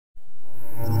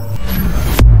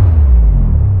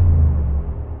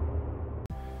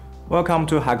Welcome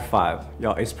to HikFive,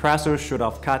 your espresso shot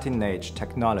of cutting-edge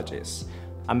technologies.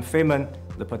 I'm Feynman,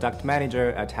 the product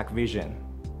manager at HikVision.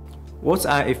 What's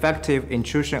an effective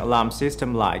intrusion alarm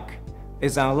system like?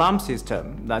 It's an alarm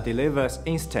system that delivers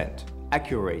instant,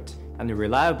 accurate, and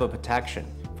reliable protection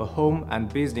for home and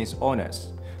business owners,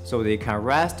 so they can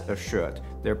rest assured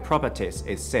their properties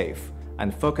is safe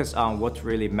and focus on what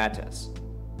really matters.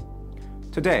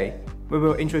 Today, we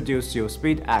will introduce you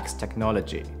SpeedX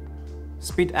technology.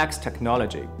 SpeedX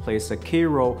technology plays a key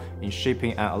role in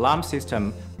shaping an alarm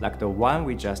system like the one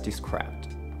we just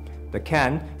described, the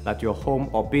kind that your home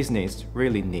or business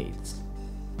really needs.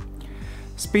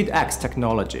 SpeedX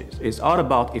technology is all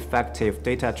about effective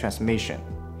data transmission.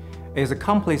 It is a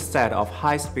complete set of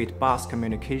high-speed bus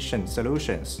communication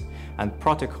solutions and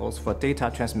protocols for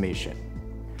data transmission.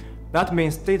 That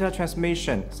means data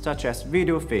transmission such as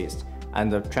video feeds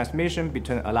and the transmission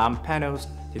between alarm panels,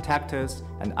 detectors,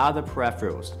 and other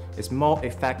peripherals is more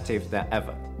effective than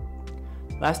ever.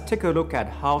 Let's take a look at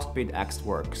how SpeedX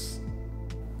works.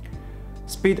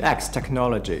 SpeedX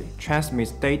technology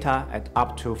transmits data at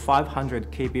up to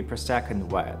 500 kb per second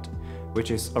wide,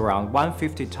 which is around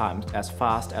 150 times as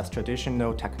fast as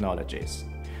traditional technologies.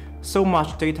 So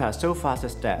much data so fast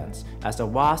stands as a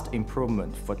vast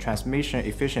improvement for transmission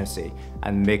efficiency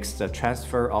and makes the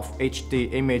transfer of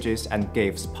HD images and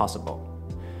GIFs possible.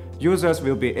 Users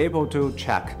will be able to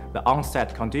check the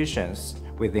on-set conditions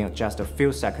within just a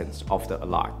few seconds of the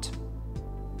alert.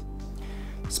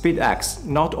 SpeedX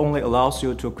not only allows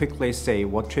you to quickly see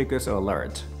what triggers an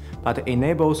alert, but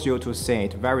enables you to see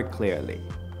it very clearly.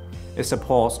 It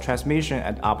supports transmission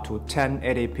at up to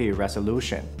 1080p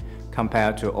resolution,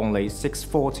 compared to only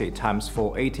 640 x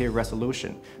 480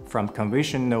 resolution from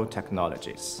conventional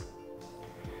technologies.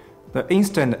 The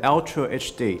instant Ultra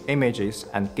HD images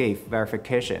and GIF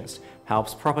verifications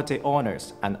helps property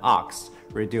owners and ARCs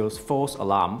reduce false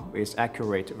alarm with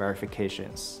accurate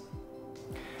verifications.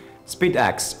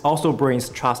 SpeedX also brings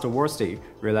trustworthy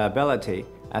reliability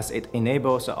as it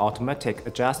enables automatic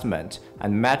adjustment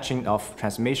and matching of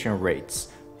transmission rates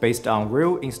based on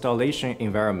real installation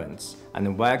environments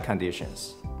and wear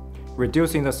conditions,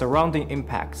 reducing the surrounding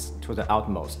impacts to the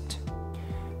utmost.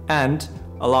 And,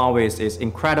 along with its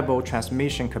incredible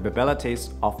transmission capabilities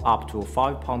of up to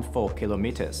 5.4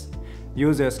 kilometers,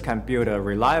 users can build a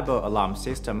reliable alarm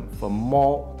system for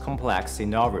more complex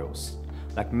scenarios,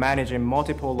 like managing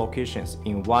multiple locations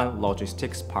in one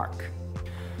logistics park.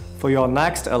 For your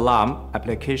next alarm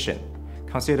application,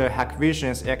 consider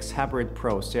HikVision's X-Hybrid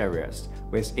Pro series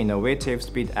with innovative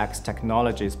SpeedX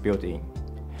technologies built in.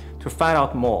 To find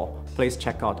out more, please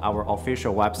check out our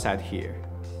official website here.